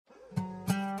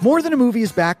More Than a Movie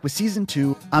is back with Season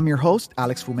 2. I'm your host,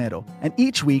 Alex Fumero, and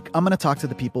each week I'm going to talk to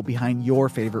the people behind your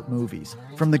favorite movies.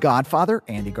 From The Godfather,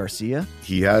 Andy Garcia.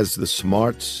 He has the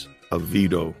smarts of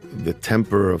Vito, the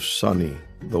temper of Sonny,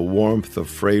 the warmth of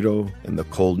Fredo, and the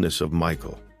coldness of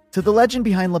Michael. To the legend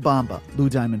behind La Bamba, Lou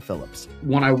Diamond Phillips.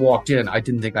 When I walked in, I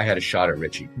didn't think I had a shot at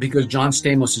Richie because John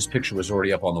Stamos' picture was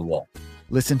already up on the wall.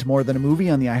 Listen to More Than a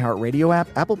Movie on the iHeartRadio app,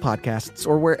 Apple Podcasts,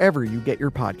 or wherever you get your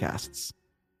podcasts.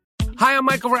 Hi, I'm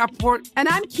Michael Rappaport. And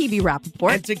I'm Kibi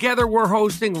Rappaport. And together we're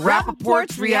hosting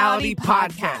Rappaport's Reality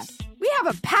Podcast. We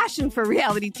have a passion for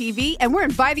reality TV, and we're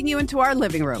inviting you into our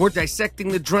living room. We're dissecting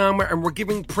the drama, and we're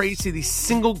giving praise to the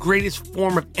single greatest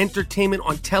form of entertainment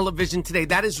on television today.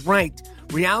 That is right.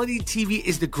 Reality TV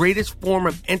is the greatest form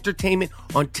of entertainment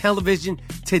on television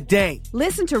today.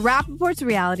 Listen to Rappaport's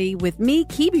Reality with me,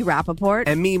 Kibi Rappaport.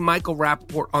 And me, Michael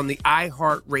Rappaport, on the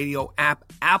iHeartRadio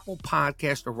app, Apple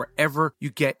Podcast, or wherever you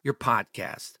get your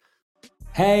podcast.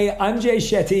 Hey, I'm Jay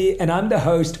Shetty, and I'm the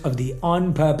host of the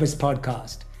On Purpose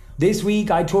podcast. This week,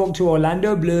 I talked to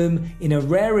Orlando Bloom in a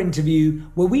rare interview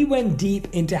where we went deep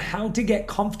into how to get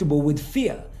comfortable with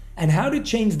fear and how to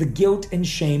change the guilt and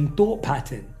shame thought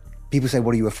pattern. People say,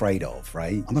 what are you afraid of,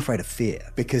 right? I'm afraid of fear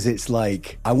because it's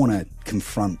like I want to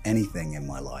confront anything in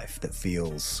my life that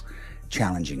feels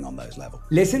challenging on those levels.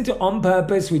 Listen to On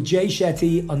Purpose with Jay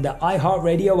Shetty on the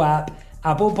iHeartRadio app,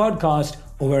 Apple Podcast,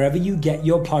 or wherever you get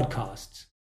your podcasts.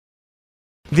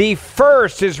 The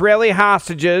first Israeli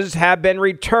hostages have been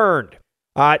returned.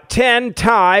 10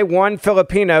 Thai, 1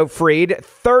 Filipino freed.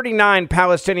 39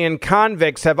 Palestinian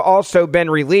convicts have also been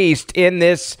released in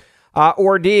this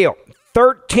ordeal.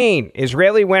 13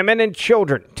 Israeli women and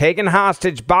children taken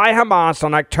hostage by Hamas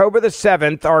on October the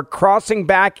 7th are crossing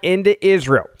back into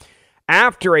Israel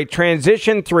after a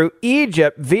transition through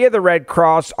Egypt via the Red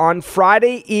Cross on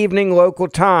Friday evening local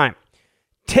time.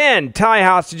 10 Thai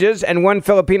hostages and 1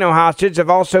 Filipino hostage have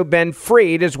also been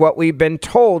freed, is what we've been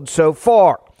told so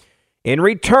far. In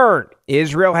return,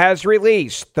 Israel has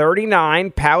released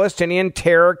 39 Palestinian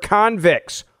terror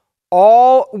convicts,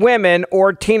 all women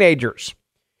or teenagers.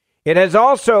 It has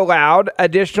also allowed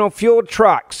additional fuel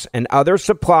trucks and other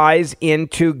supplies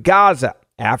into Gaza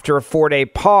after a 4-day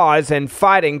pause and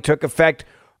fighting took effect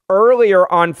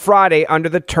earlier on Friday under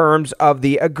the terms of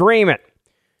the agreement.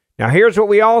 Now, here's what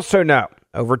we also know.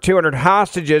 Over 200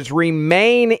 hostages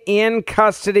remain in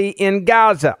custody in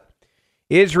Gaza.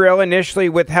 Israel initially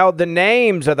withheld the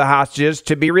names of the hostages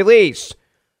to be released,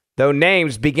 though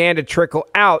names began to trickle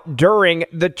out during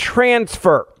the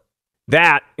transfer.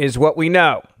 That is what we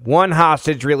know. One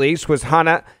hostage release was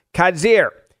Hana Kadzir.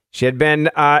 She had been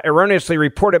erroneously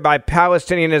reported by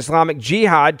Palestinian Islamic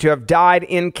Jihad to have died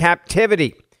in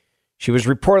captivity. She was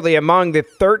reportedly among the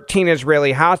 13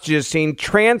 Israeli hostages seen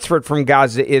transferred from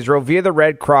Gaza to Israel via the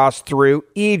Red Cross through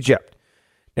Egypt.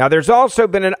 Now, there's also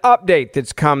been an update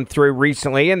that's come through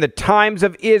recently, and the Times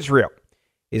of Israel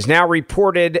is now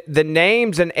reported the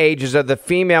names and ages of the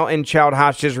female and child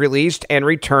hostages released and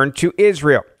returned to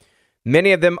Israel.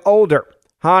 Many of them older.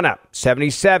 Hannah,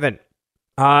 77.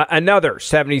 Another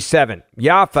 77.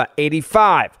 Yafa,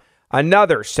 85.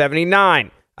 Another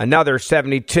 79. Another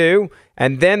 72.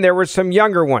 And then there were some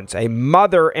younger ones, a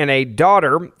mother and a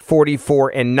daughter, 44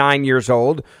 and 9 years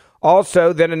old.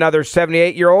 Also, then another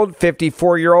 78-year-old,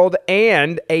 54-year-old,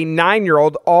 and a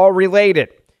 9-year-old, all related.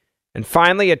 And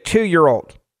finally, a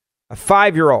 2-year-old, a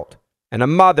 5-year-old, and a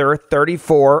mother,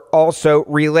 34, also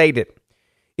related.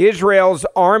 Israel's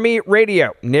Army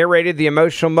radio narrated the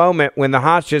emotional moment when the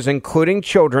hostages, including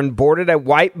children, boarded a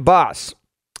white bus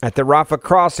at the Rafah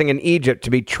crossing in Egypt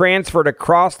to be transferred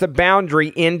across the boundary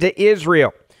into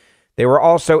Israel. They were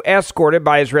also escorted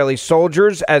by Israeli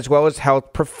soldiers as well as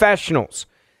health professionals.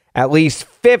 At least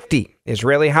 50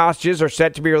 Israeli hostages are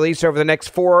set to be released over the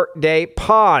next 4-day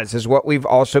pause, is what we've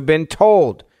also been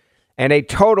told. And a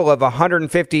total of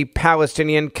 150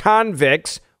 Palestinian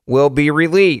convicts will be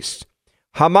released.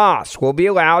 Hamas will be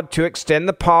allowed to extend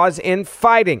the pause in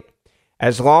fighting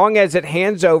as long as it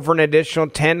hands over an additional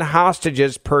 10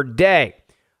 hostages per day,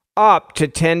 up to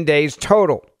 10 days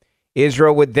total.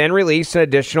 Israel would then release an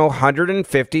additional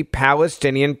 150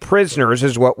 Palestinian prisoners,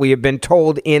 is what we have been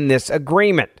told in this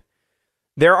agreement.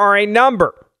 There are a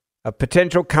number of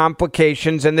potential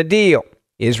complications in the deal.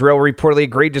 Israel reportedly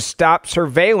agreed to stop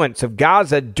surveillance of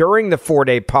Gaza during the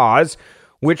 4-day pause,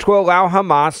 which will allow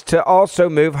Hamas to also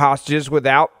move hostages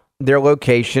without their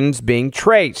locations being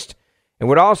traced, and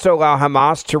would also allow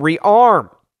Hamas to rearm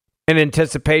in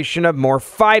anticipation of more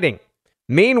fighting.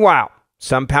 Meanwhile,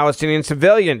 some Palestinian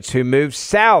civilians who moved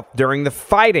south during the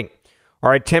fighting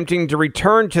are attempting to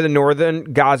return to the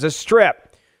northern Gaza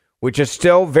Strip, which is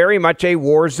still very much a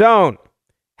war zone.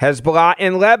 Hezbollah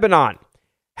in Lebanon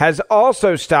has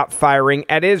also stopped firing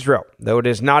at Israel, though it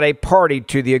is not a party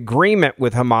to the agreement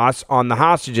with Hamas on the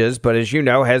hostages. But as you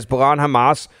know, Hezbollah and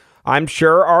Hamas, I'm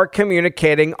sure, are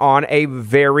communicating on a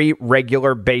very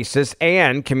regular basis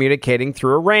and communicating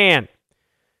through Iran.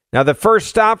 Now, the first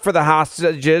stop for the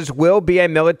hostages will be a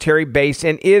military base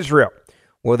in Israel,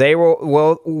 where they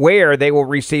will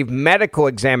receive medical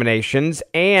examinations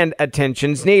and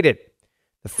attentions needed.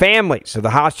 The families of the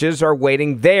hostages are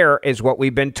waiting there, is what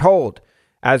we've been told,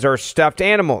 as are stuffed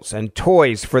animals and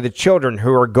toys for the children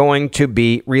who are going to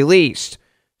be released.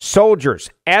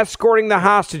 Soldiers escorting the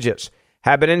hostages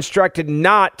have been instructed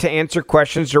not to answer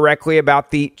questions directly about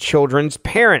the children's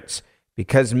parents,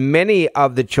 because many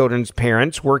of the children's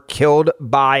parents were killed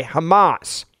by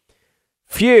Hamas.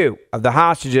 Few of the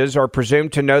hostages are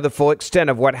presumed to know the full extent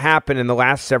of what happened in the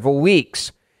last several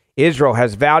weeks. Israel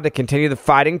has vowed to continue the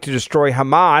fighting to destroy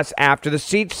Hamas after the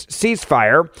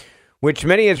ceasefire, which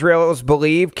many Israelis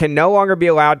believe can no longer be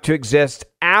allowed to exist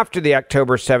after the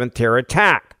October 7th terror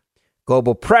attack.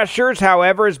 Global pressures,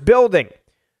 however, is building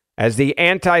as the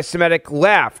anti-Semitic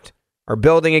left are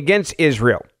building against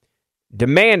Israel,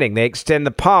 demanding they extend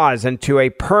the pause into a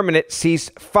permanent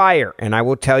ceasefire. And I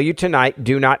will tell you tonight,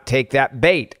 do not take that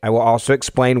bait. I will also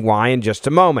explain why in just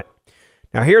a moment.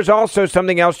 Now, here's also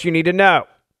something else you need to know.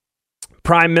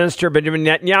 Prime Minister Benjamin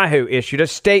Netanyahu issued a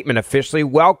statement officially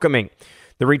welcoming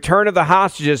the return of the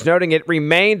hostages, noting it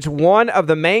remains one of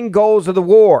the main goals of the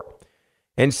war,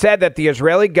 and said that the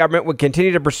Israeli government would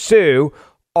continue to pursue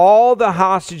all the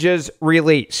hostages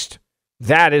released.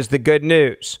 That is the good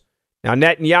news. Now,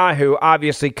 Netanyahu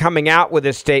obviously coming out with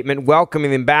a statement welcoming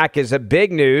them back is a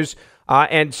big news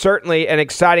and certainly an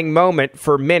exciting moment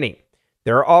for many.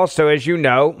 There are also, as you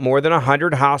know, more than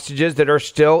 100 hostages that are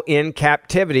still in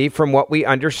captivity from what we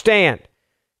understand.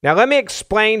 Now, let me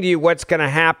explain to you what's going to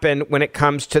happen when it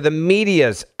comes to the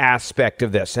media's aspect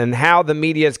of this and how the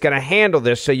media is going to handle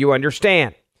this so you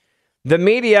understand. The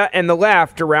media and the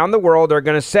left around the world are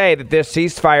going to say that this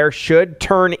ceasefire should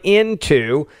turn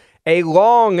into a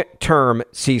long-term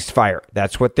ceasefire.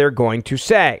 That's what they're going to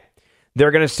say.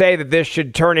 They're going to say that this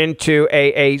should turn into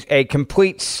a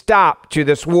complete stop to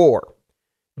this war.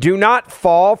 Do not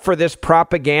fall for this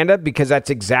propaganda, because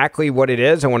that's exactly what it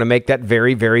is. I want to make that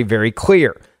very, very, very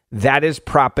clear. That is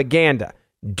propaganda.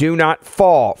 Do not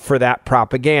fall for that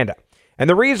propaganda. And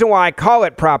the reason why I call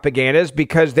it propaganda is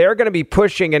because they're going to be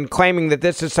pushing and claiming that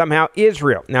this is somehow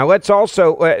Israel. Now, let's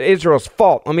also, Israel's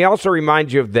fault. Let me also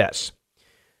remind you of this.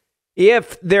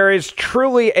 If there is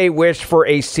truly a wish for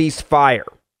a ceasefire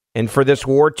and for this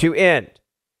war to end,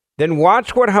 then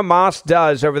watch what Hamas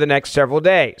does over the next several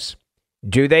days.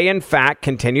 Do they, in fact,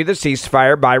 continue the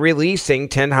ceasefire by releasing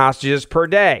 10 hostages per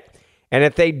day? And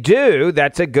if they do,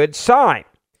 that's a good sign.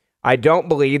 I don't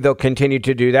believe they'll continue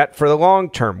to do that for the long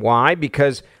term. Why?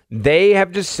 Because they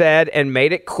have just said and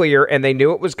made it clear, and they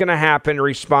knew it was going to happen in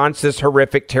response to this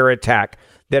horrific terror attack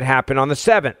that happened on the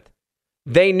 7th.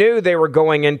 They knew they were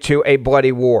going into a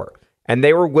bloody war, and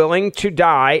they were willing to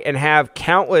die and have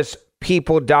countless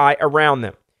people die around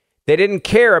them. They didn't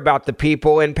care about the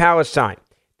people in Palestine.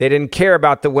 They didn't care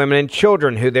about the women and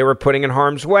children who they were putting in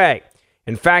harm's way.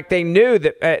 In fact, they knew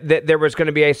that there was going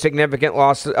to be a significant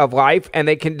loss of life, and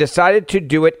they decided to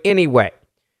do it anyway.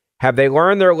 Have they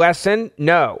learned their lesson?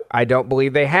 No, I don't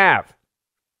believe they have.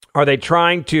 Are they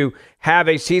trying to have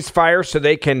a ceasefire so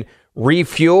they can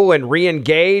refuel and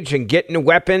re-engage and get new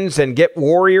weapons and get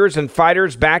warriors and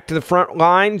fighters back to the front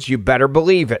lines? You better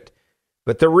believe it.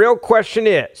 But the real question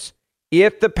is,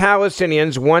 if the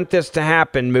Palestinians want this to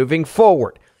happen moving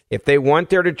forward, if they want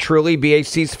there to truly be a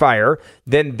ceasefire,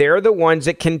 then they're the ones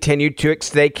that can continue to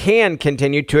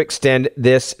extend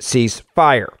this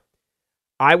ceasefire.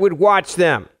 I would watch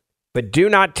them, but do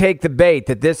not take the bait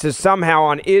that this is somehow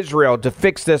on Israel to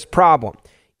fix this problem.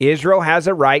 Israel has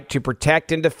a right to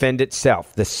protect and defend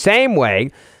itself, the same way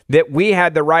that we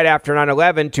had the right after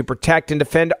 9/11 to protect and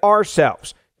defend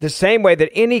ourselves, the same way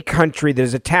that any country that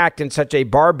is attacked in such a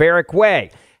barbaric way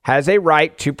has a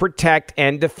right to protect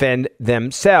and defend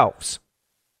themselves.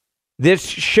 This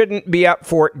shouldn't be up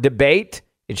for debate.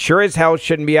 It sure as hell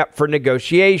shouldn't be up for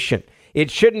negotiation. It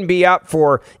shouldn't be up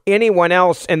for anyone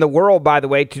else in the world, by the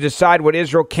way, to decide what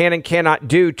Israel can and cannot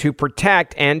do to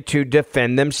protect and to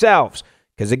defend themselves.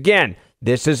 Because again,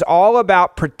 this is all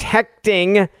about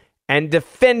protecting and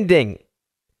defending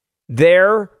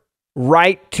their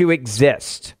right to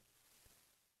exist.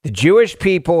 The Jewish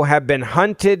people have been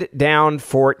hunted down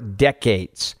for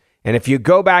decades. And if you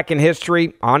go back in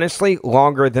history, honestly,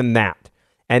 longer than that.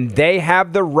 And they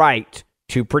have the right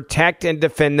to protect and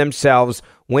defend themselves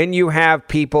when you have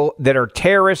people that are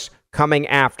terrorists coming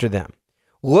after them.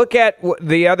 Look at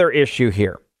the other issue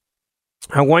here.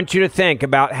 I want you to think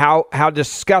about how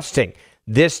disgusting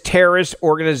this terrorist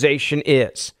organization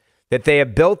is, that they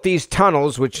have built these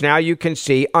tunnels, which now you can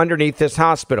see underneath this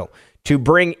hospital, to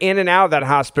bring in and out of that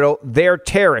hospital their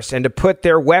terrorists and to put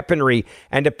their weaponry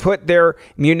and to put their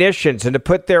munitions and to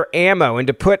put their ammo and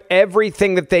to put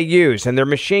everything that they use and their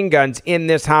machine guns in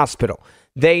this hospital.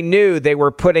 They knew they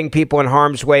were putting people in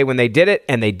harm's way when they did it,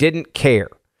 and they didn't care.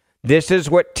 This is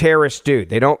what terrorists do.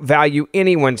 They don't value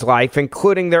anyone's life,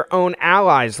 including their own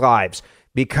allies' lives,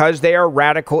 because they are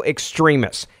radical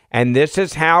extremists. And this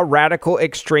is how radical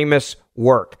extremists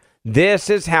work. This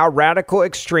is how radical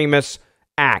extremists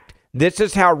act. This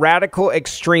is how radical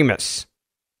extremists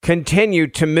continue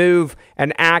to move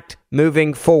and act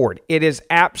moving forward. It is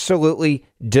absolutely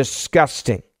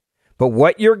disgusting. But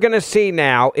what you're going to see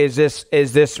now is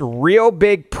this real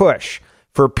big push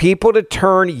for people to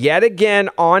turn yet again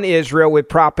on Israel with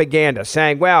propaganda,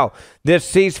 saying, well,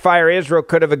 this ceasefire, Israel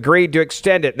could have agreed to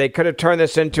extend it. They could have turned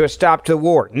this into a stop to the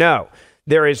war. No,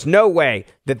 there is no way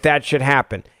that should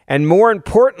happen. And more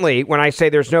importantly, when I say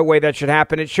there's no way that should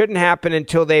happen, it shouldn't happen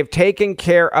until they've taken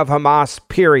care of Hamas,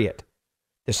 period.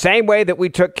 The same way that we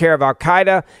took care of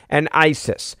Al-Qaeda and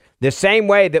ISIS. The same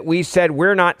way that we said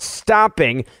we're not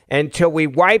stopping until we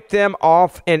wipe them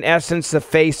off, in essence, the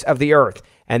face of the earth.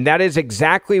 And that is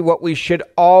exactly what we should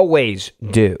always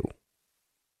do.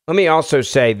 Let me also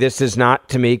say this is not,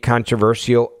 to me,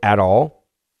 controversial at all.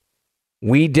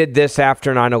 We did this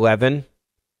after 9/11.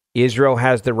 Israel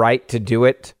has the right to do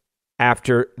it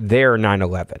after their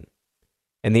 9/11.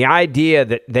 And the idea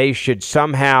that they should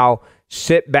somehow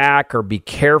sit back or be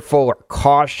careful or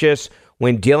cautious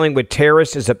when dealing with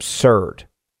terrorists is absurd.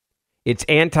 It's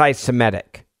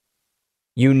anti-Semitic.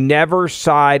 You never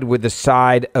side with the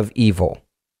side of evil.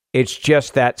 It's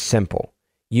just that simple.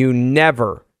 You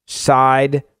never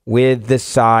side with the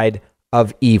side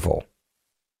of evil.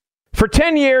 For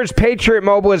 10 years, Patriot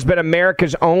Mobile has been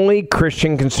America's only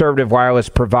Christian conservative wireless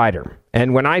provider.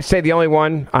 And when I say the only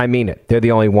one, I mean it. They're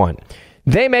the only one.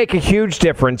 They make a huge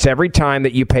difference every time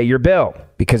that you pay your bill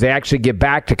because they actually give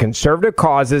back to conservative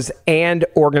causes and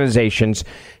organizations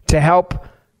to help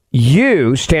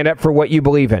you stand up for what you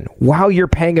believe in. While you're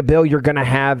paying a bill, you're going to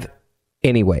have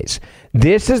anyways.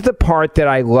 This is the part that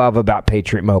I love about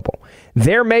Patriot Mobile.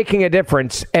 They're making a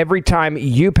difference every time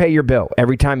you pay your bill,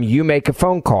 every time you make a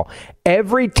phone call,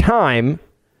 every time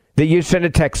that you send a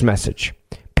text message.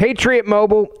 Patriot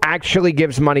Mobile actually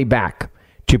gives money back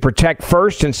to protect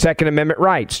First and Second Amendment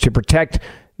rights, to protect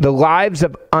the lives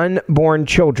of unborn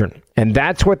children. And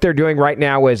that's what they're doing right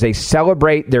now as they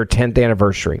celebrate their 10th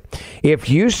anniversary. If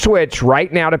you switch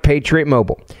right now to Patriot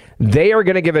Mobile, they are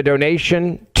going to give a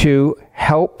donation to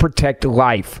help protect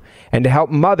life and to help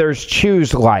mothers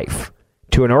choose life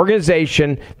to an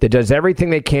organization that does everything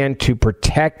they can to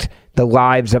protect the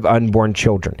lives of unborn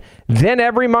children. Then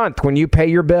every month when you pay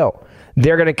your bill,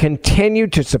 they're going to continue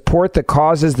to support the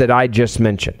causes that I just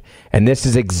mentioned. And this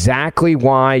is exactly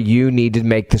why you need to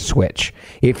make the switch.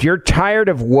 If you're tired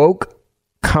of woke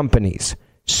companies,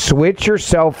 switch your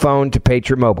cell phone to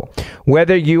Patriot Mobile.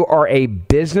 Whether you are a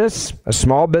business, a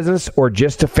small business, or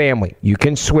just a family, you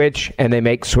can switch, and they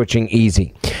make switching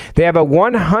easy. They have a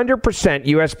 100%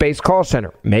 U.S.-based call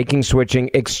center, making switching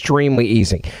extremely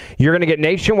easy. You're going to get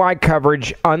nationwide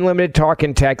coverage, unlimited talk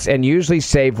and text, and usually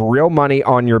save real money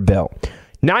on your bill.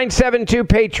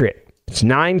 972-PATRIOT. It's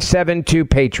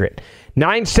 972-PATRIOT.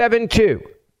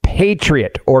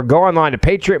 972-PATRIOT. Or go online to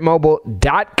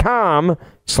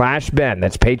patriotmobile.com/Ben.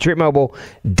 That's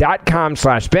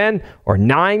patriotmobile.com/Ben or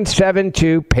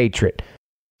 972-PATRIOT.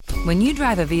 When you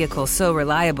drive a vehicle so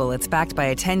reliable it's backed by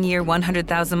a 10-year,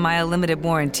 100,000-mile limited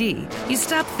warranty, you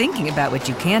stop thinking about what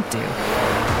you can't do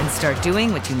and start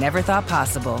doing what you never thought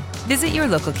possible. Visit your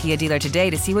local Kia dealer today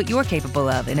to see what you're capable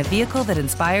of in a vehicle that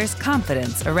inspires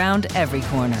confidence around every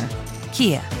corner.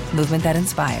 Kia, movement that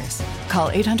inspires.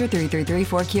 Call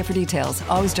 800-333-4KIA for details.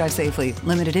 Always drive safely.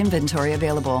 Limited inventory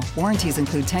available. Warranties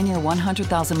include 10-year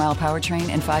 100,000-mile powertrain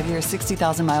and 5-year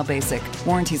 60,000-mile basic.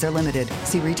 Warranties are limited.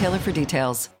 See retailer for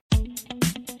details.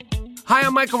 Hi,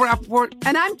 I'm Michael Rappaport.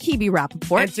 And I'm Kibi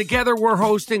Rappaport. And together we're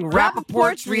hosting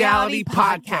Rappaport's Reality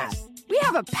Podcast. We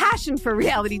have a passion for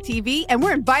reality TV, and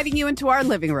we're inviting you into our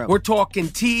living room. We're talking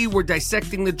tea, we're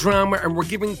dissecting the drama, and we're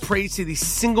giving praise to the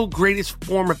single greatest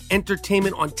form of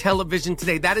entertainment on television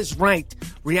today. That is right.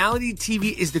 Reality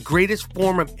TV is the greatest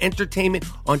form of entertainment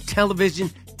on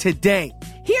television today.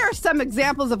 Here are some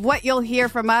examples of what you'll hear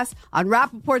from us on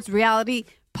Rappaport's Reality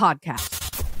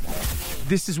Podcast.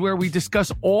 This is where we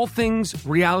discuss all things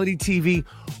reality TV,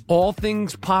 all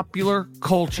things popular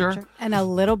culture. And a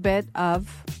little bit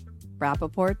of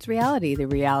Rappaport's reality, the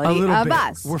reality of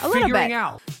us. We're a figuring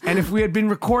out. And if we had been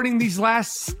recording these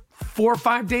last 4 or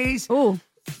 5 days,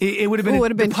 it would have been,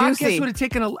 the podcast juicy. Would have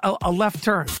taken a left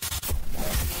turn.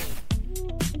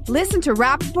 Listen to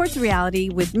Rappaport's reality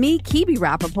with me, Kibi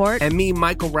Rappaport. And me,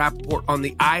 Michael Rappaport, on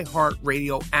the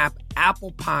iHeartRadio app,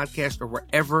 Apple Podcast, or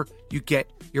wherever you get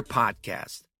your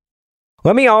podcast.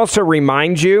 Let me also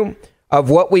remind you of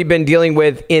what we've been dealing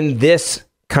with in this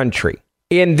country.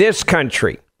 In this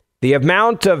country, the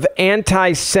amount of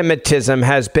anti-Semitism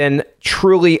has been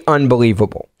truly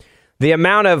unbelievable. The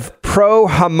amount of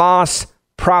pro-Hamas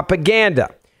propaganda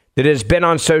that has been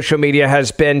on social media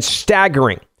has been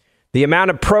staggering. The amount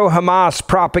of pro-Hamas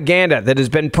propaganda that has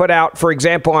been put out, for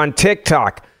example, on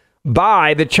TikTok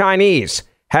by the Chinese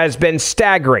has been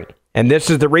staggering. And this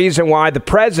is the reason why the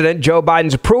president, Joe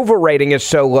Biden's approval rating is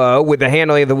so low with the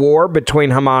handling of the war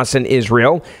between Hamas and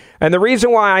Israel. And the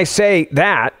reason why I say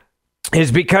that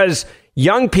is because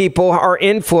young people are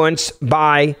influenced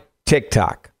by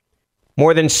TikTok.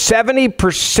 More than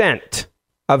 70%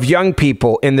 of young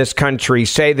people in this country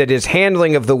say that his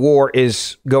handling of the war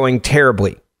is going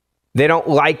terribly. They don't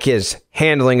like his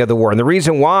handling of the war. And the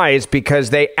reason why is because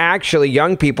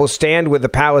young people stand with the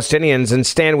Palestinians and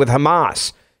stand with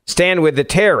Hamas, stand with the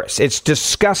terrorists. It's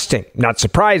disgusting. Not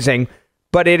surprising,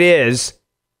 but it is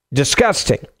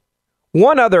disgusting.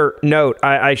 One other note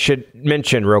I should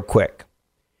mention real quick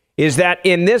is that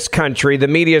in this country, the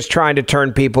media is trying to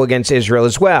turn people against Israel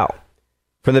as well.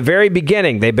 From the very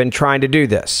beginning, they've been trying to do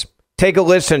this. Take a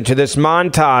listen to this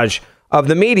montage of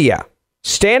the media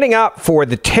standing up for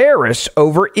the terrorists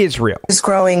over Israel. Is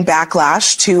growing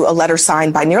backlash to a letter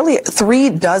signed by nearly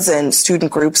 36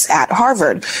 student groups at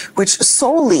Harvard, which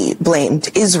solely blamed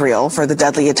Israel for the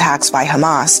deadly attacks by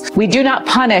Hamas. We do not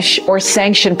punish or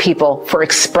sanction people for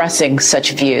expressing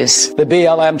such views. The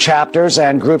BLM chapters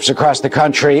and groups across the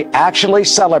country actually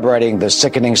celebrating the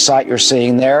sickening sight you're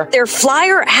seeing there. Their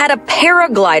flyer had a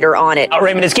paraglider on it.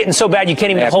 Raymond, it's getting so bad you can't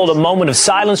even hold a moment of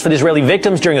silence for the Israeli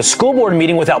victims during a school board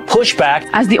meeting without pushback.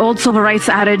 As the old civil rights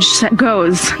adage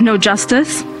goes, no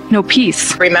justice, no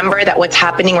peace. Remember that what's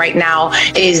happening right now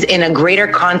is in a greater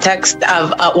context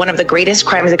of one of the greatest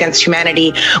crimes against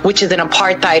humanity, which is an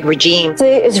apartheid regime.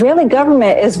 The Israeli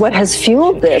government is what has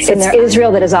fueled this. It's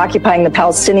Israel that is occupying the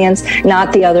Palestinians,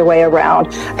 not the other way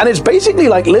around. And it's basically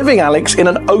like living, Alex, in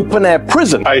an open-air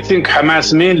prison. I think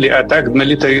Hamas mainly attacked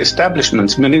military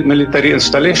establishments, military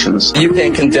installations. You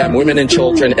can't condemn women and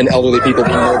children and elderly people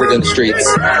being murdered in the streets.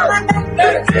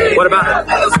 What about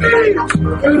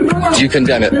it? Do you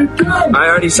condemn it? I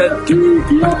already said.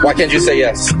 Why can't you say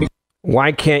yes?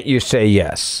 Why can't you say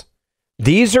yes?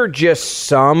 These are just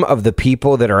some of the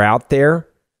people that are out there.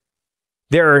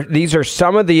 These are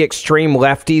some of the extreme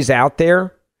lefties out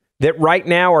there that right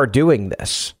now are doing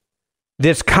this.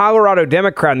 This Colorado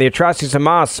Democrat and the atrocities of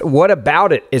Hamas, what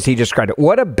about it, as he described it?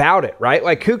 What about it, right?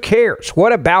 Like, who cares?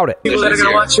 What about it? People that are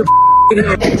going to watch your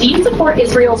Do you support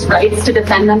Israel's rights to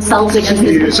defend themselves against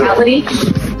this brutality?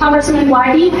 Congressman,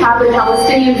 why do you have the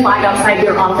Palestinian flag outside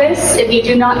your office if you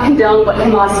do not condone what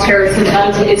Hamas terrorists have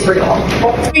done to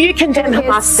Israel? Do you condemn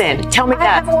Hamas then? Tell me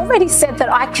that. I have already said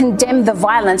that I condemn the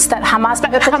violence that Hamas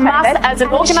Hamas as an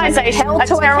organization, a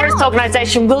terrorist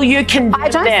organization, will you condemn them? I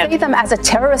don't see them as a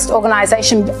terrorist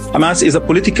organization. Hamas is a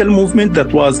political movement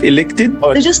that was elected.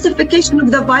 The justification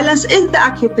of the violence is the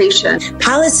occupation.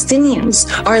 Palestinians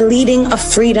are leading a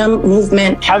freedom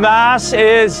movement. Hamas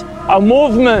is a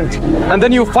movement, and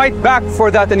then you fight back for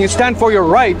that and you stand for your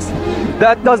rights.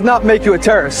 That does not make you a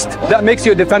terrorist. That makes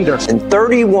you a defender. And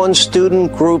 31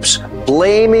 student groups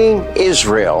blaming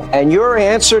Israel. And your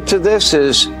answer to this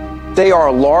is they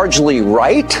are largely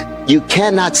right. You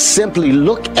cannot simply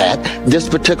look at this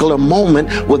particular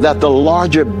moment without the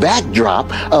larger backdrop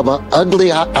of an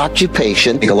ugly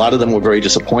occupation. I think a lot of them were very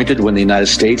disappointed when the United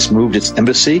States moved its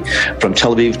embassy from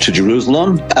Tel Aviv to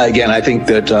Jerusalem. Again, I think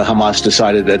that Hamas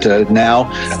decided that now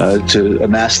to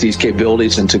amass these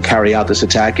capabilities and to carry out this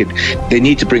attack, they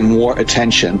need to bring more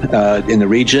attention in the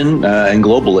region and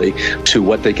globally to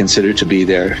what they consider to be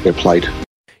their plight.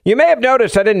 You may have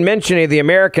noticed I didn't mention any of the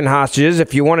American hostages.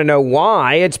 If you want to know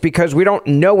why, it's because we don't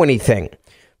know anything.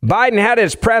 Biden had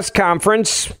his press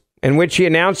conference in which he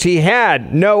announced he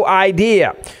had no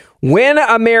idea when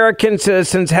American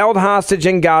citizens held hostage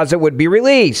in Gaza would be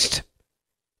released.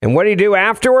 And what did he do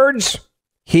afterwards?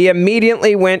 He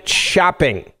immediately went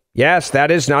shopping. Yes,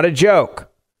 that is not a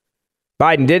joke.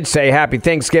 Biden did say happy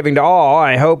Thanksgiving to all.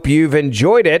 I hope you've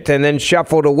enjoyed it, and then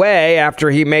shuffled away after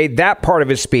he made that part of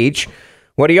his speech.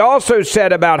 What he also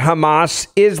said about Hamas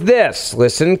is this.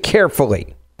 Listen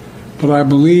carefully. But I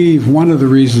believe one of the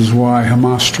reasons why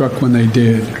Hamas struck when they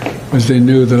did was they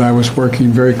knew that I was working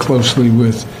very closely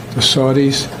with the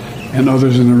Saudis and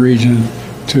others in the region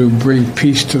to bring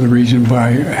peace to the region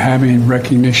by having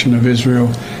recognition of Israel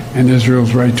and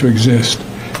Israel's right to exist.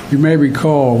 You may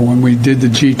recall when we did the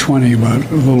G20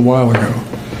 about a little while ago,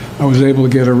 I was able to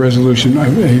get a resolution,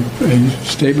 a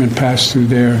statement passed through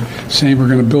there saying we're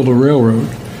going to build a railroad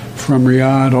from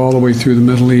Riyadh all the way through the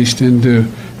Middle East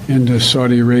into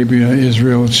Saudi Arabia,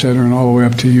 Israel, et cetera, and all the way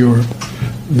up to Europe.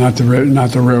 Not the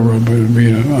railroad, but it would be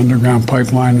an underground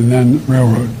pipeline and then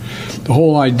railroad. The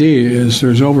whole idea is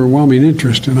there's overwhelming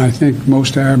interest, and I think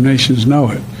most Arab nations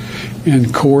know it,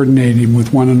 in coordinating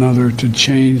with one another to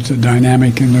change the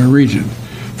dynamic in their region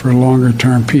for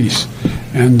longer-term peace.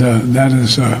 And that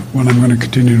is what I'm going to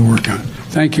continue to work on.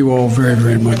 Thank you all very,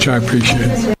 very much. I appreciate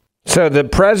it. So the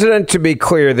president, to be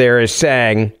clear there, is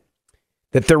saying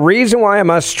that the reason why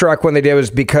Hamas struck when they did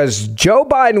was because Joe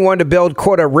Biden wanted to build,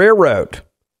 quote, a railroad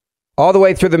all the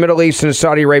way through the Middle East and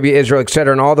Saudi Arabia, Israel, et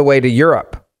cetera, and all the way to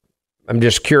Europe. I'm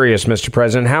just curious, Mr.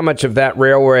 President, how much of that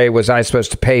railway was I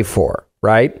supposed to pay for,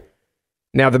 right?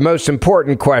 Now, the most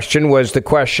important question was the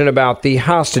question about the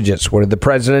hostages. What did the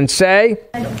president say?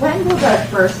 And when will the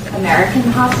first American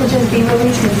hostages be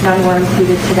released since none were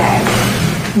included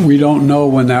today? We don't know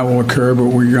when that will occur, but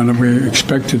we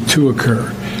expect it to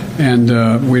occur.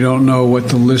 And we don't know what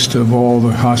the list of all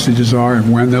the hostages are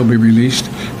and when they'll be released,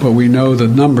 but we know the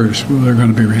numbers they're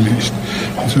going to be released.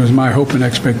 So it's my hope and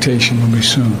expectation will be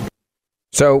soon.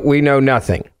 So we know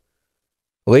nothing.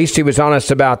 At least he was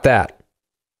honest about that.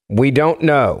 We don't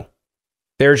know.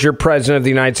 There's your president of the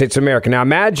United States of America. Now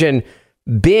imagine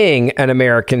being an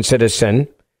American citizen.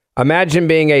 Imagine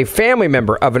being a family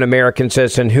member of an American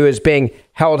citizen who is being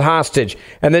held hostage.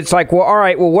 And it's like, well, all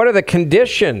right, well, what are the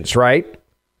conditions, right?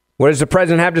 What does the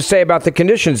president have to say about the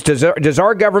conditions? Does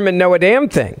our government know a damn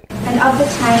thing? And of the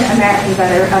 10 Americans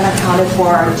that are unaccounted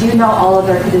for, do you know all of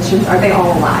their conditions? Are they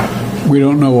all alive? We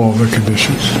don't know all the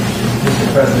conditions.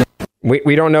 Mr. President.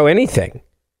 We don't know anything.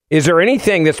 Is there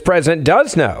anything this president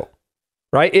does know?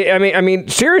 Right? I mean,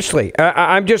 seriously,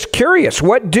 I'm just curious.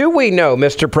 What do we know,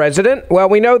 Mr. President? Well,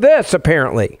 we know this,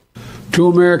 apparently. 2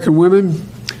 American women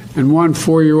and 1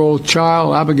 4-year-old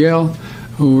child, Abigail,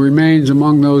 who remains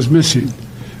among those missing.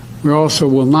 We also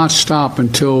will not stop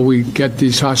until we get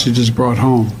these hostages brought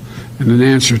home and an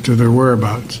answer to their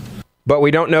whereabouts. But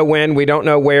we don't know when, we don't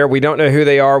know where, we don't know who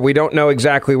they are, we don't know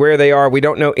exactly where they are, we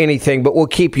don't know anything, but we'll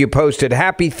keep you posted.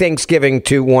 Happy Thanksgiving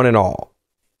to one and all.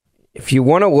 If you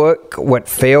want to look what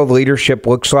failed leadership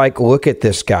looks like, look at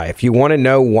this guy. If you want to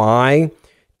know why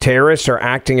terrorists are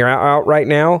acting out right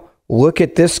now, look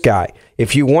at this guy.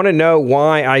 If you want to know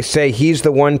why I say he's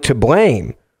the one to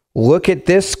blame, look at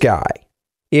this guy.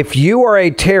 If you are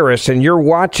a terrorist and you're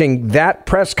watching that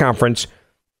press conference,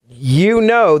 you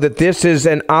know that this is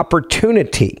an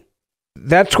opportunity.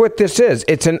 That's what this is.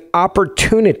 It's an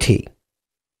opportunity.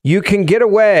 You can get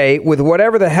away with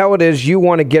whatever the hell it is you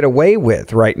want to get away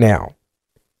with right now.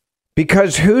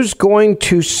 Because who's going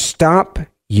to stop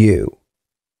you?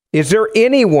 Is there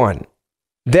anyone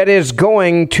that is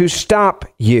going to stop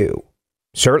you?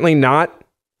 Certainly not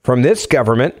from this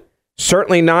government.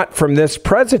 Certainly not from this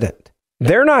president.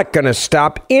 They're not going to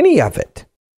stop any of it.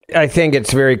 I think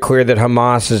it's very clear that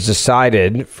Hamas has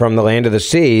decided from the land of the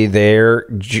sea, their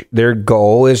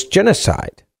goal is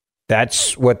genocide.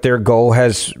 That's what their goal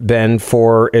has been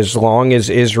for as long as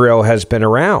Israel has been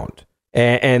around.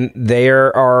 And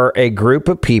there are a group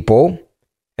of people,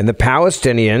 and the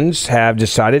Palestinians have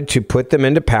decided to put them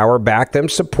into power, back them,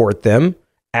 support them,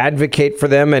 advocate for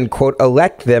them, and, quote,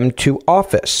 elect them to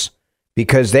office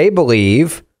because they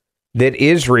believe that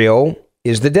Israel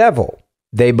is the devil.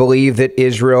 They believe that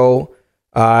Israel,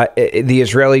 the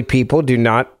Israeli people do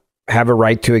not have a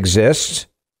right to exist.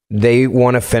 They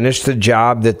want to finish the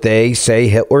job that they say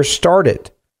Hitler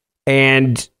started.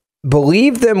 And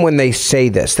believe them when they say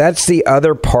this. That's the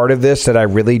other part of this that I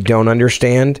really don't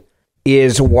understand,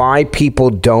 is why people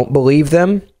don't believe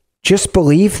them. Just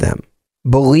believe them.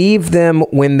 Believe them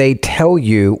when they tell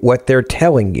you what they're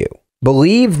telling you.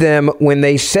 Believe them when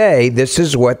they say this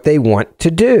is what they want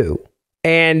to do.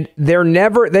 And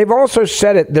they've also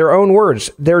said it, their own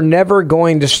words, they're never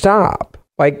going to stop.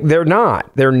 Like, they're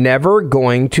never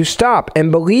going to stop.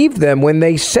 And believe them when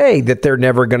they say that they're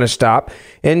never going to stop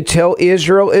until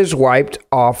Israel is wiped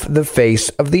off the face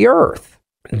of the earth.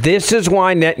 This is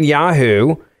why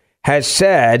Netanyahu has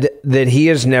said that he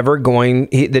is never going,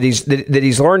 that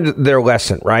he's learned their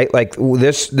lesson, right? Like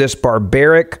this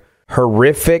barbaric,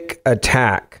 horrific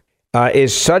attack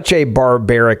is such a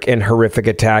barbaric and horrific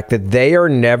attack that they are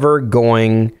never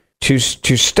going to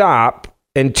stop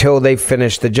until they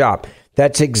finish the job.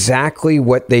 That's exactly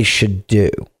what they should do.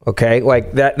 Okay,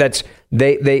 like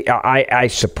I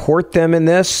support them in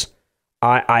this.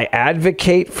 I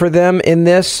advocate for them in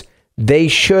this. They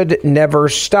should never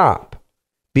stop,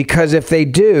 because if they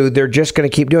do, they're just going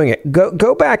to keep doing it.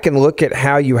 Go back and look at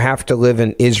how you have to live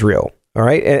in Israel. All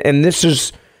right, and this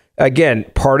is, again,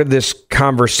 part of this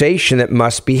conversation that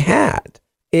must be had.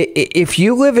 If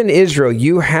you live in Israel,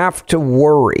 you have to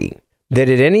worry that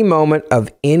at any moment of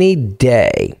any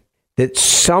day that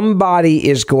somebody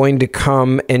is going to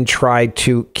come and try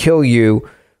to kill you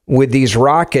with these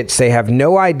rockets. They have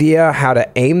no idea how to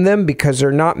aim them because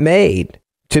they're not made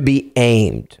to be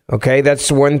aimed. Okay, that's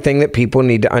one thing that people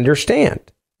need to understand.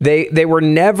 They were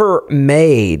never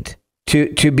made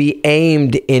to be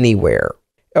aimed anywhere.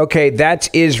 Okay, that's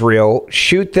Israel.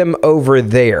 Shoot them over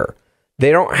there.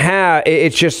 They don't have.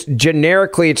 It's just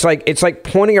generically. It's like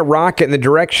pointing a rocket in the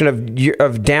direction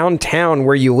of downtown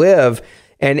where you live,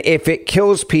 and if it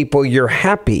kills people, you're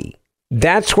happy.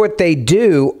 That's what they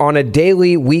do on a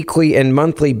daily, weekly, and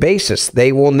monthly basis.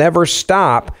 They will never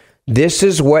stop. This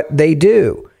is what they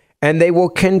do, and they will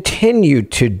continue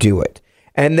to do it,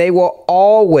 and they will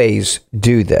always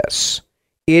do this.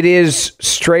 It is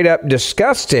straight up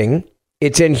disgusting.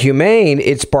 It's inhumane.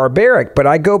 It's barbaric. But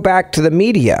I go back to the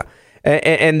media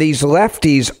and these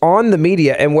lefties on the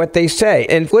media and what they say.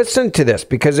 And listen to this,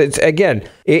 because it's, again,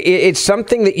 it's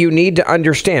something that you need to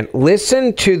understand.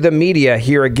 Listen to the media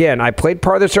here again. I played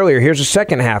part of this earlier. Here's the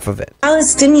second half of it.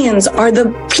 Palestinians are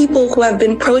the people who have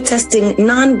been protesting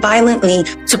non-violently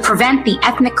to prevent the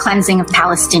ethnic cleansing of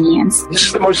Palestinians. This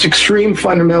is the most extreme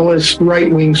fundamentalist,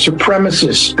 right-wing,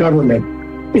 supremacist government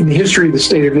in the history of the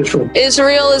state of Israel.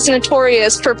 Israel is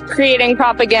notorious for creating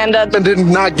propaganda. And did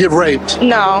not get raped.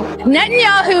 No.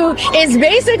 Netanyahu is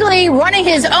basically running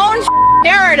his own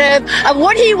narrative of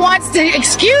what he wants to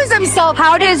excuse himself.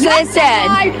 How does this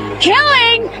end?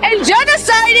 Killing and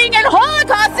genociding and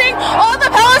holocausting all the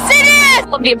Palestinians.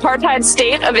 Of the apartheid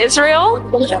state of Israel,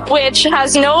 which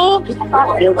has no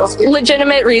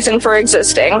legitimate reason for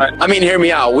existing. I mean, hear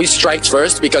me out. We striked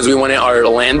first because we wanted our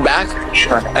land back.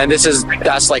 Sure. And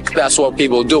that's what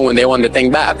people do when they want the thing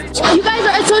back. You guys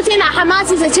are associating that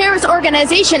Hamas is a terrorist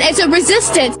organization. It's a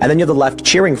resistance. And then you have the left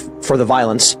cheering for the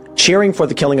violence, cheering for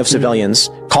the killing of civilians,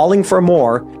 calling for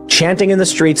more, chanting in the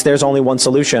streets, there's only one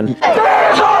solution.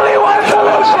 There's only one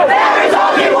solution! There is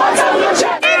only one solution!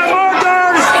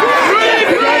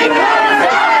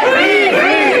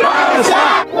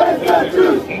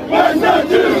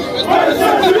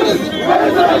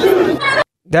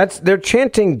 They're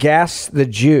chanting "gas the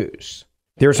Jews."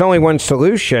 There's only one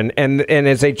solution, and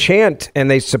as they chant and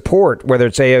they support, whether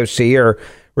it's AOC or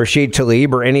Rashid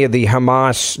Tlaib or any of the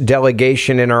Hamas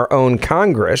delegation in our own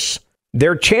Congress,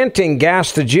 they're chanting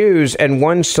 "gas the Jews" and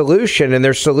one solution, and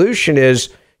their solution is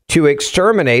to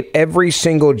exterminate every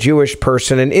single Jewish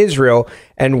person in Israel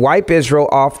and wipe Israel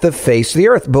off the face of the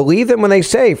earth. Believe them when they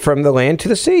say "from the land to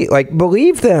the sea." Like,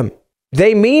 believe them.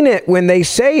 They mean it when they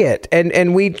say it.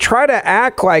 And we try to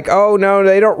act like, oh, no,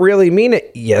 they don't really mean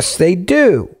it. Yes, they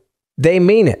do. They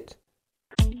mean it.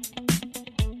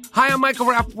 Hi, I'm Michael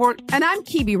Rappaport. And I'm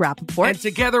Kibi Rappaport. And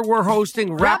together we're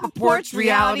hosting Rappaport's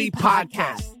Reality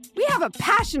Podcast. We have a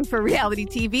passion for reality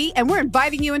TV, and we're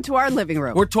inviting you into our living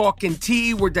room. We're talking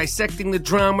tea, we're dissecting the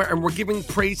drama, and we're giving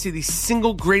praise to the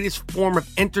single greatest form of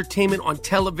entertainment on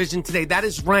television today. That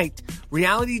is right.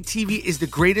 Reality TV is the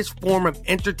greatest form of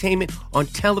entertainment on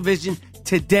television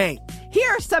today. Here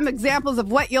are some examples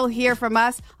of what you'll hear from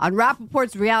us on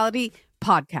Rappaport's Reality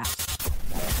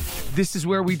Podcast. This is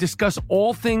where we discuss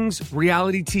all things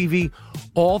reality TV,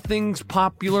 all things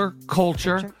popular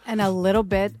culture. And a little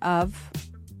bit of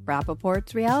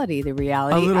Rappaport's reality, the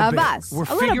reality of us. We're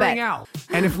figuring out.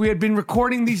 And if we had been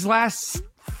recording these last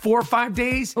 4 or 5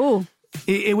 days,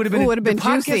 it would have been, the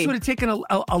podcast juicy. would have taken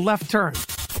a left turn.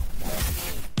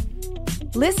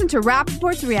 Listen to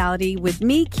Rappaport's Reality with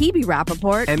me, Kibi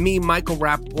Rappaport. And me, Michael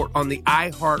Rappaport, on the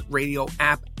iHeartRadio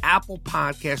app, Apple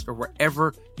Podcast, or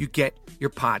wherever you get your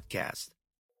podcast.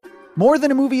 More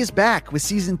Than a Movie is back with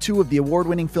Season 2 of the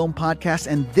award-winning film podcast,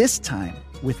 and this time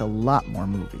with a lot more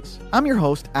movies. I'm your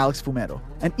host, Alex Fumero,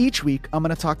 and each week I'm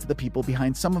going to talk to the people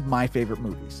behind some of my favorite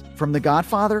movies. From The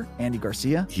Godfather, Andy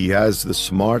Garcia. He has the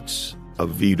smarts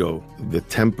of Vito, the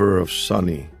temper of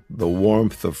Sonny, the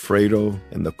warmth of Fredo,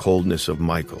 and the coldness of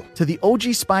Michael. To the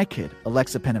OG Spy Kid,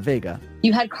 Alexa Penavega.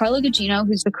 You had Carla Gugino,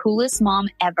 who's the coolest mom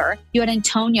ever. You had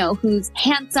Antonio, who's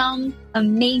handsome,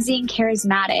 amazing,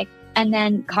 charismatic. And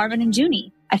then Carmen and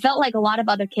Junie. I felt like a lot of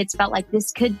other kids felt like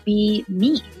this could be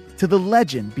me. To the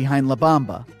legend behind La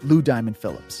Bamba, Lou Diamond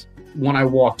Phillips. When I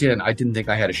walked in, I didn't think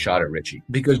I had a shot at Richie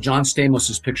because John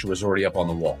Stamos' picture was already up on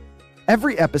the wall.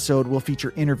 Every episode will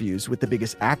feature interviews with the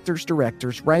biggest actors,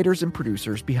 directors, writers, and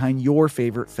producers behind your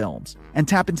favorite films and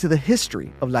tap into the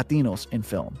history of Latinos in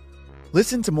film.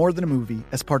 Listen to More Than a Movie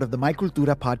as part of the My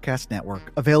Cultura Podcast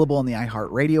Network, available on the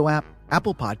iHeartRadio app,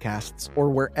 Apple Podcasts, or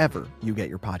wherever you get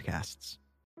your podcasts.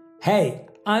 Hey,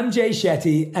 I'm Jay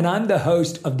Shetty, and I'm the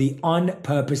host of the On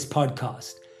Purpose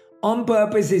podcast. On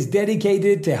Purpose is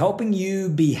dedicated to helping you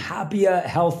be happier,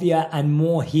 healthier, and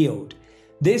more healed.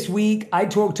 This week, I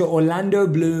talked to Orlando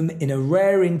Bloom in a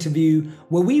rare interview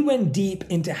where we went deep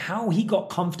into how he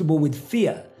got comfortable with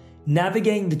fear,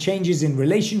 navigating the changes in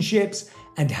relationships,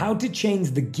 and how to change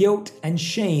the guilt and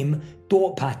shame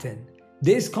thought pattern.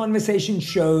 This conversation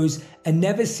shows a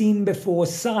never-seen-before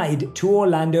side to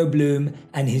Orlando Bloom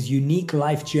and his unique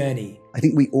life journey. I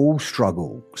think we all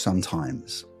struggle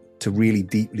sometimes to really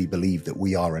deeply believe that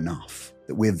we are enough,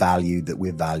 that we're valued, that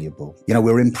we're valuable. You know,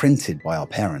 we're imprinted by our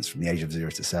parents from the age of 0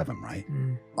 to 7, right?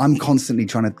 I'm constantly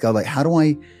trying to go like, how do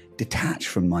I detach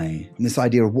from this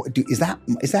idea of is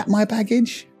that my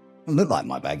baggage? It doesn't look like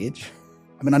my baggage.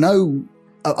 I mean, I know,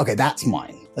 okay, that's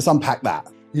mine. Let's unpack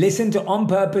that. Listen to On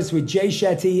Purpose with Jay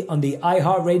Shetty on the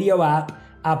iHeartRadio app,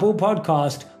 Apple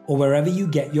Podcast, or wherever you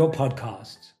get your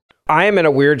podcasts. I am in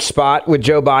a weird spot with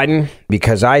Joe Biden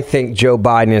because I think Joe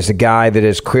Biden is a guy that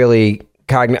is clearly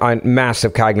on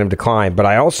massive cognitive decline, but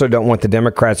I also don't want the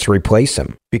Democrats to replace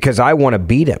him because I want to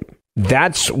beat him.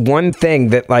 That's one thing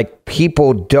that like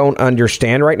people don't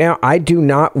understand right now. I do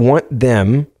not want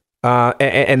them.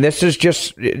 And this is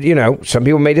just, you know, some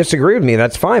people may disagree with me.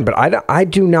 That's fine. But I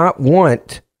do not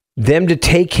want them to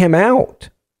take him out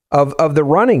of the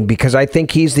running because I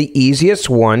think he's the easiest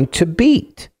one to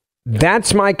beat.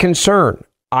 That's my concern.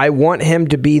 I want him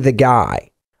to be the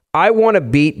guy. I want to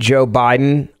beat Joe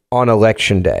Biden on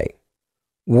Election Day.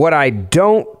 What I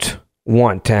don't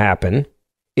want to happen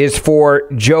is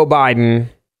for Joe Biden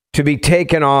to be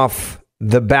taken off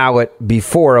the ballot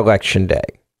before Election Day.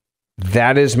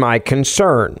 That is my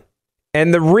concern.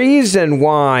 And the reason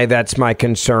why that's my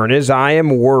concern is I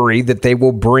am worried that they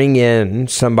will bring in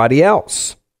somebody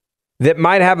else that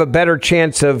might have a better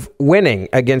chance of winning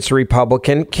against a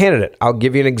Republican candidate. I'll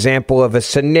give you an example of a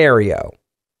scenario.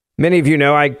 Many of you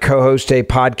know I co-host a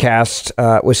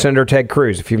podcast with Senator Ted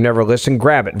Cruz. If you've never listened,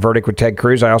 grab it. Verdict with Ted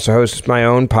Cruz. I also host my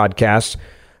own podcast,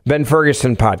 Ben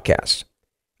Ferguson Podcast.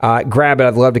 Grab it.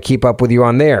 I'd love to keep up with you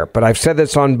on there. But I've said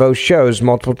this on both shows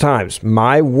multiple times.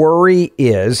 My worry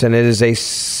is, and it is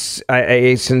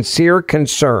a sincere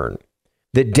concern,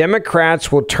 that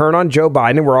Democrats will turn on Joe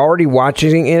Biden, and we're already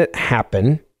watching it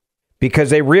happen, because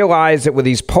they realize that with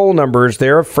these poll numbers,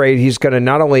 they're afraid he's going to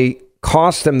not only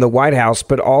cost them the White House,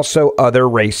 but also other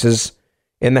races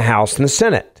in the House and the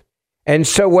Senate. And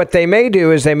so what they may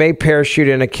do is they may parachute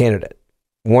in a candidate.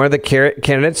 One of the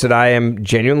candidates that I am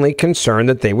genuinely concerned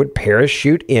that they would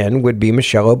parachute in would be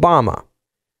Michelle Obama.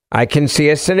 I can see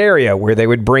a scenario where they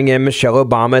would bring in Michelle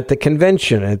Obama at the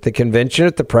convention. And at the convention,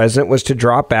 if the president was to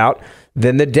drop out,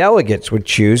 then the delegates would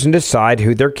choose and decide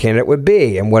who their candidate would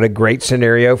be. And what a great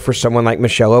scenario for someone like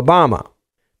Michelle Obama.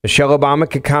 Michelle Obama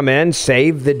could come in,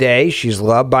 save the day. She's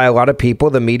loved by a lot of people.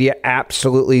 The media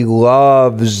absolutely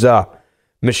loves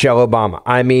Michelle Obama.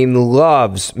 I mean,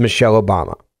 loves Michelle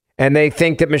Obama. And they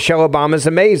think that Michelle Obama is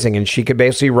amazing, and she could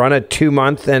basically run a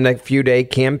 2-month and a few day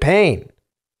campaign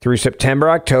through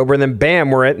September, October, and then bam,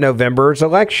 we're at November's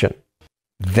election.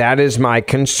 That is my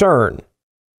concern.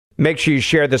 Make sure you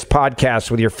share this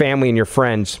podcast with your family and your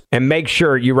friends, and make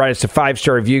sure you write us a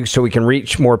 5-star review so we can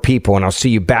reach more people, and I'll see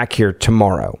you back here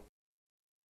tomorrow.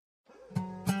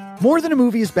 More Than a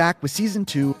Movie is back with Season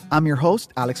 2. I'm your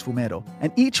host, Alex Fumero.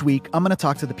 And each week, I'm going to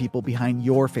talk to the people behind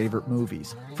your favorite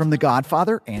movies. From The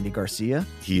Godfather, Andy Garcia.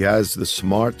 He has the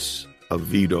smarts of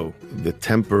Vito, the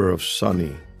temper of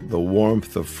Sonny, the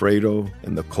warmth of Fredo,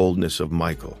 and the coldness of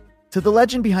Michael. To the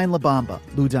legend behind La Bamba,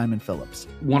 Lou Diamond Phillips.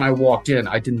 When I walked in,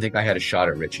 I didn't think I had a shot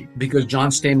at Richie because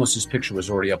John Stamos' picture was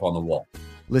already up on the wall.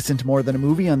 Listen to More Than a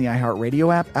Movie on the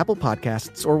iHeartRadio app, Apple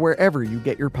Podcasts, or wherever you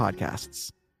get your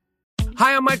podcasts.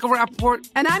 Hi, I'm Michael Rappaport.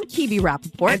 And I'm Kibi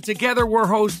Rappaport. And together we're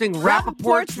hosting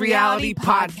Rappaport's Reality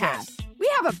Podcast. We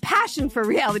have a passion for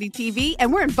reality TV,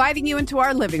 and we're inviting you into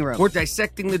our living room. We're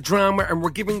dissecting the drama, and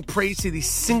we're giving praise to the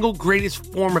single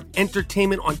greatest form of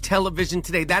entertainment on television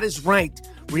today. That is right.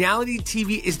 Reality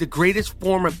TV is the greatest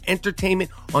form of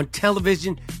entertainment on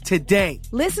television today.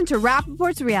 Listen to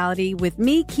Rappaport's Reality with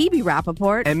me, Kibi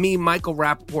Rappaport. And me, Michael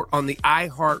Rappaport, on the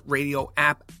iHeartRadio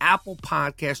app, Apple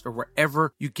Podcast, or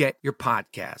wherever you get your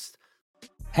podcast.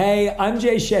 Hey, I'm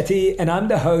Jay Shetty, and I'm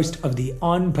the host of the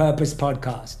On Purpose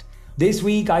podcast. This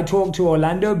week, I talked to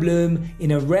Orlando Bloom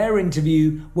in a rare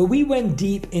interview where we went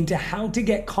deep into how to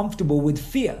get comfortable with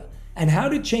fear, and how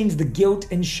to change the guilt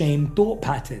and shame thought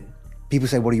pattern. People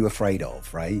say, what are you afraid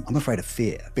of, right? I'm afraid of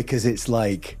fear because it's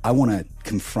like I want to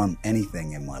confront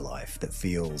anything in my life that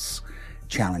feels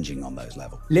challenging on those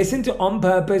levels. Listen to On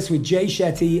Purpose with Jay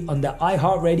Shetty on the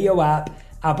iHeartRadio app,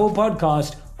 Apple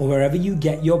Podcast, or wherever you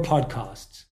get your podcasts.